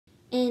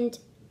And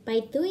by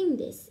doing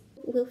this,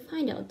 we'll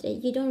find out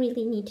that you don't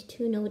really need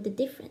to know the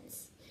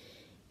difference.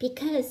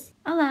 Because,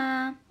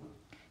 Olá!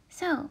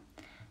 So,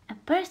 a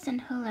person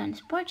who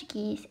learns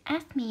Portuguese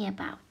asked me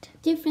about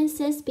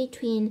differences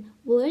between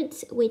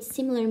words with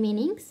similar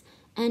meanings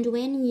and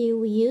when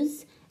you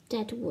use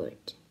that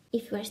word.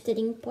 If you are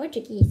studying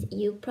Portuguese,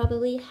 you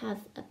probably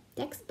have a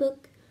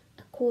textbook,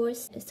 a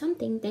course,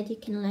 something that you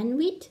can learn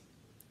with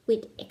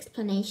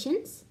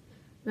explanations,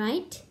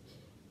 right?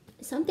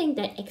 Something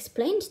that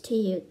explains to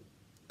you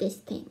these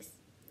things.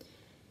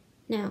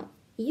 Now,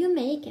 you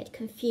may get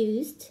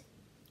confused,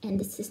 and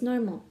this is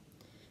normal.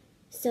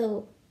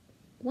 So,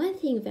 one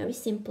thing very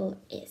simple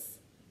is,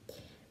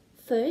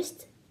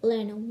 first,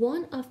 learn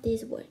one of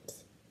these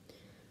words.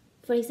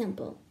 For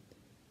example,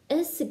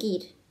 a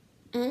seguir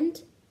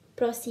and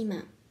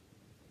próxima.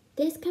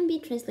 This can be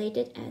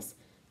translated as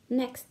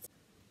next.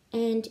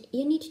 And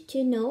you need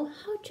to know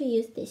how to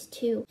use these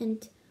two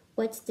and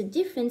what's the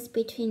difference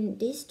between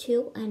these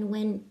two and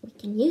when we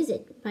can use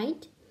it,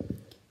 right?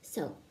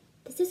 So,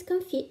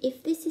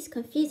 if this is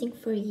confusing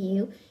for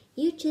you,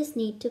 you just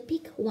need to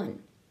pick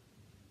one.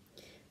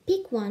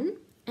 Pick one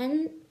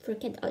and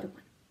forget the other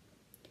one.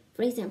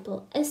 For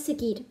example, a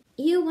seguir.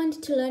 You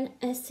want to learn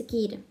a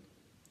seguir.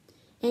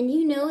 And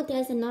you know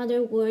there's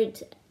another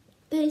word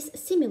that is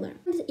similar.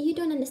 You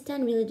don't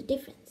understand really the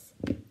difference.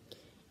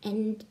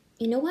 And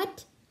you know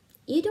what?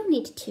 You don't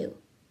need to.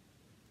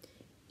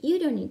 You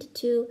don't need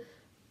to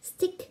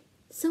stick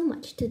so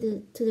much to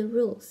the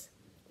rules.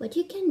 What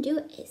you can do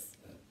is,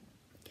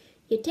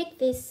 you take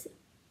this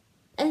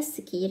a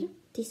seguir,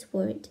 this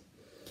word,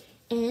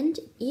 and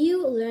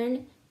you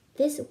learn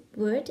this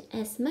word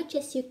as much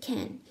as you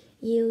can.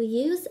 You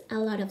use a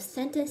lot of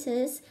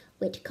sentences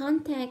with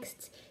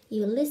context,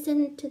 you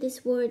listen to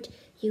this word,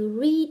 you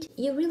read,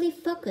 you really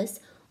focus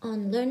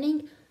on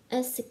learning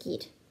a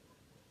seguir.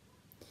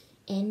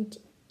 And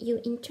you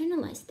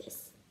internalize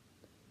this.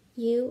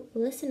 You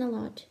listen a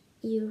lot,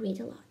 you read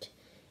a lot,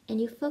 and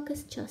you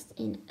focus just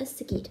in a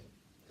seguir.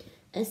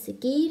 A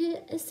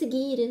seguir, a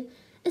seguir,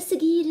 a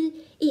seguir,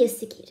 e a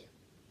seguir.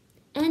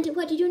 And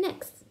what do you do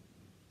next?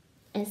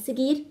 A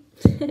seguir,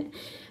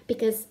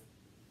 because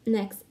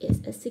next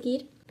is a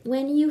seguir.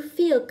 When you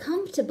feel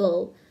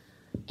comfortable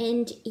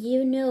and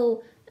you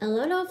know a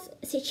lot of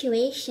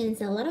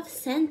situations, a lot of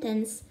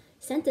sentences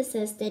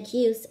that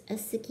use a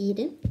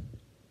seguir,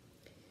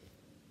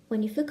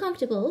 when you feel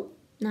comfortable,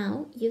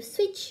 now you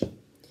switch.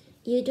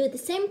 You do the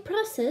same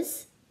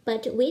process,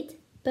 but with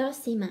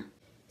próxima.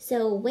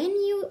 So when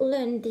you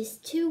learn these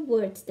two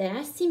words that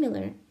are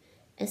similar,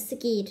 a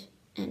seguir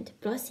and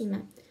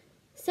próxima,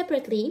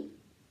 separately,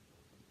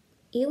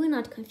 you will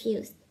not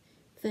confused.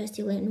 First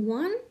you learn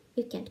one,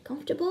 you get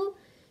comfortable,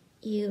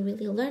 you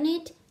really learn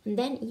it, and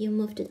then you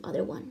move to the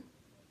other one.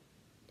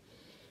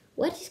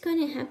 What is going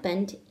to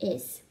happen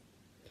is,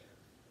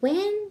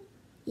 when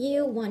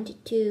you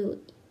want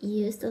to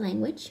use the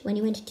language, when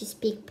you want to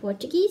speak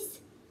Portuguese,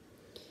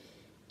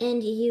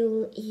 and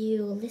you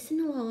listen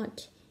a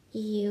lot,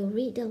 you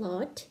read a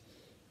lot,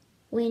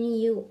 when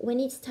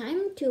it's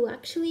time to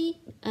actually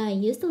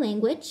use the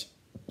language,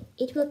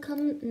 it will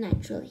come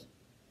naturally.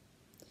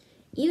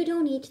 You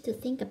don't need to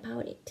think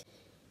about it.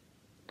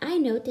 I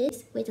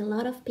notice with a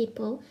lot of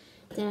people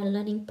that are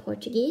learning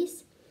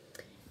Portuguese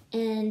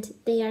and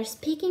they are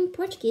speaking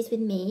Portuguese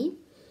with me,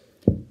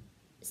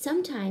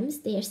 sometimes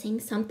they are saying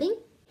something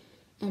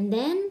and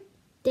then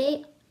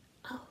they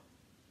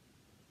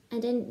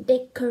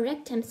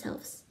correct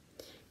themselves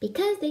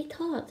because they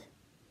thought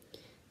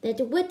that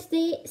what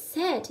they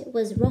said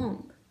was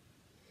wrong.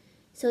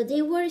 So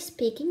they were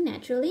speaking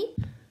naturally,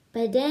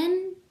 but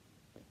then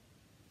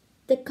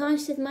the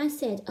conscious mind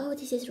said, "Oh,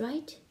 this is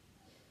right.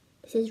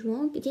 This is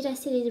wrong. Did I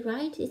say it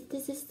right?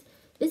 This is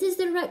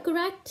the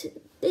correct.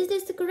 Is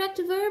this the correct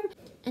verb?"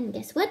 And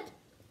guess what?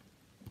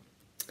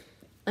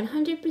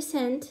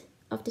 100%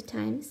 of the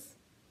times,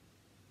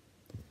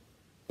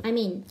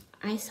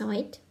 I saw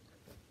it.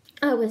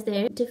 I was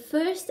there. The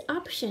first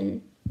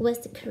option was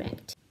the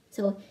correct.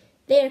 So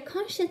their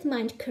conscious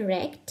mind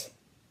correct,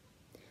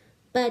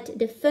 but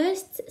the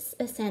first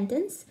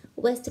sentence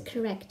was the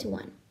correct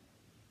one.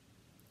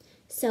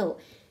 So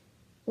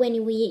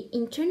when we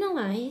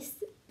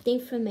internalize the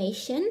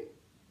information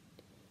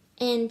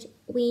and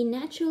we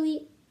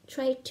naturally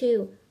try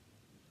to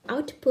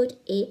output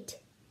it,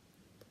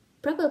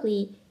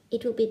 probably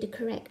it will be the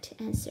correct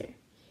answer.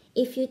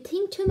 If you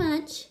think too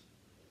much,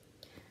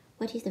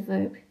 what is the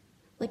verb?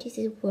 What is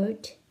the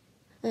word?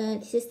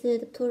 This is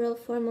the plural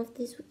form of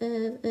this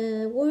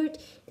word.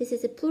 This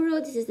is the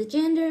plural. This is the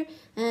gender,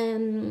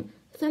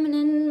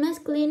 feminine,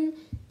 masculine.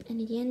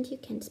 And in the end, you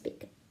can't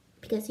speak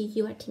because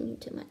you are thinking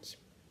too much.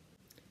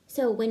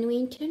 So when we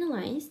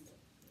internalize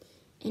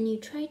and you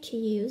try to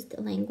use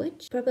the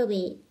language,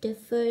 probably the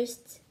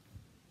first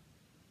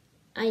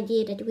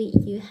idea that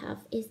you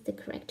have is the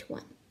correct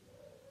one.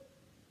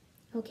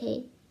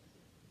 Okay?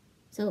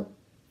 So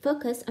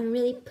focus on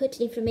really put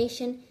the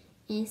information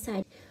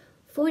inside.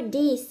 For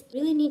this,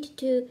 you really need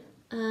to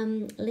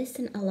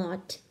listen a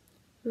lot,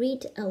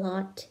 read a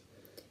lot.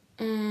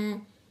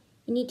 You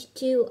You need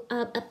to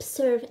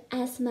observe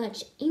as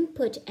much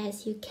input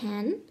as you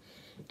can,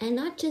 and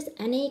not just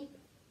any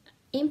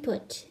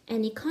input,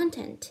 any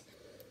content.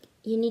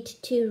 You need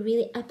to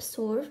really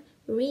absorb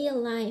real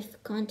life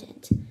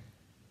content,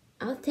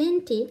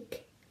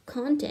 authentic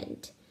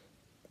content,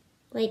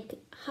 like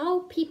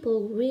how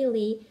people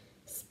really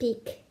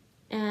speak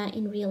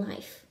in real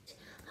life,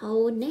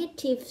 how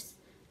natives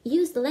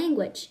use the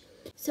language.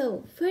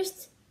 So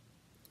first,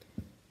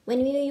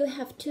 when you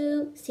have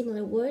two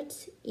similar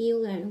words, you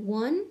learn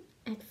one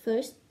at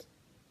first.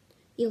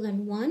 You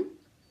learn one.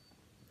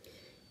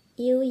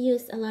 You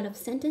use a lot of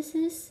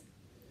sentences.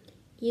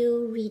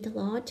 You read a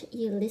lot.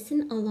 You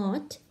listen a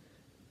lot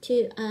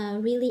to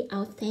really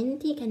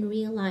authentic and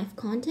real life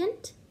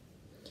content,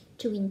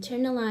 to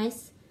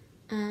internalize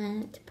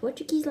the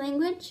Portuguese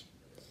language.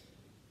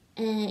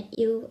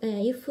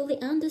 You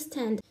fully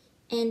understand.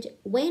 And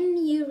when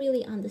you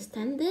really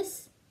understand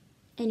this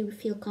and you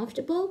feel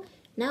comfortable,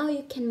 now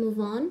you can move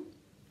on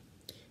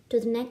to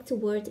the next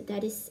word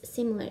that is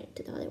similar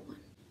to the other one.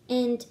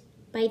 And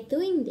by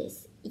doing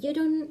this,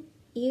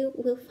 you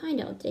will find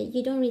out that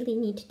you don't really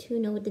need to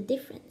know the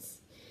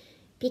difference,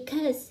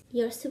 because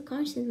your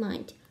subconscious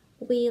mind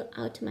will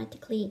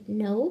automatically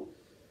know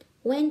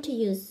when to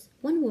use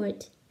one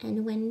word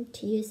and when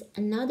to use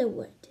another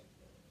word,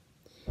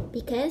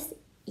 because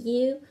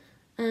you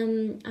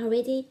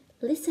already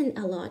listened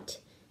a lot.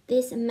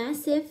 This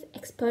massive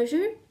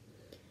exposure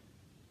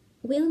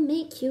will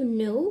make you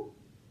know,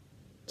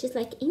 just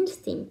like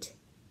instinct,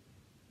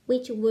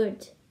 which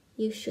word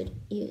you should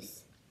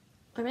use.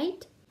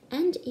 Alright?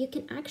 And you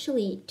can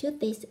actually do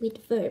this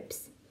with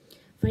verbs.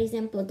 For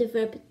example, the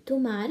verb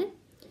tomar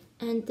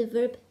and the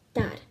verb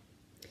dar.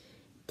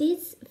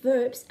 These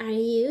verbs are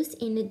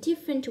used in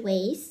different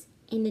ways,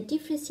 in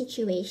different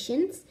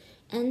situations,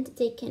 and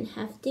they can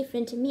have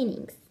different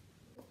meanings.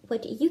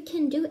 What you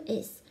can do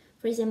is,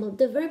 for example,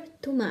 the verb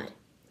tomar.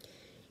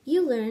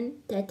 You learn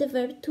that the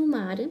verb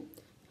tomar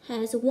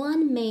has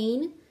one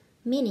main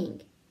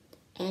meaning,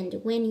 and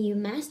when you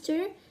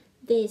master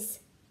this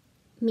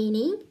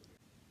meaning,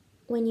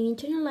 when you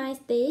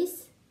internalize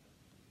this,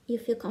 you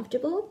feel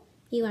comfortable,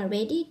 you are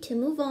ready to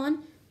move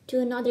on to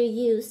another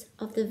use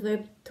of the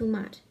verb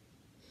tomar,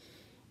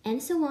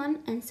 and so on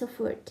and so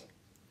forth.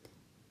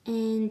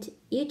 And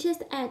you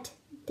just add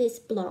these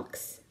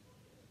blocks.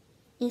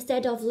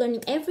 Instead of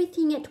learning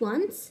everything at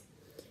once,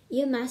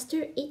 you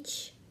master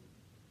each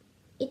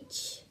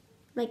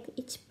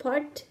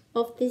part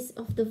of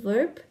the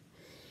verb,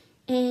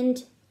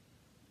 and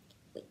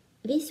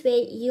this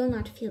way you'll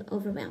not feel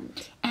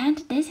overwhelmed. And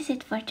this is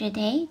it for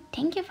today.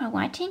 Thank you for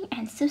watching,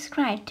 and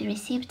subscribe to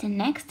receive the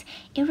next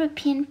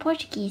European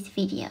Portuguese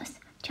videos.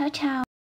 Ciao, ciao!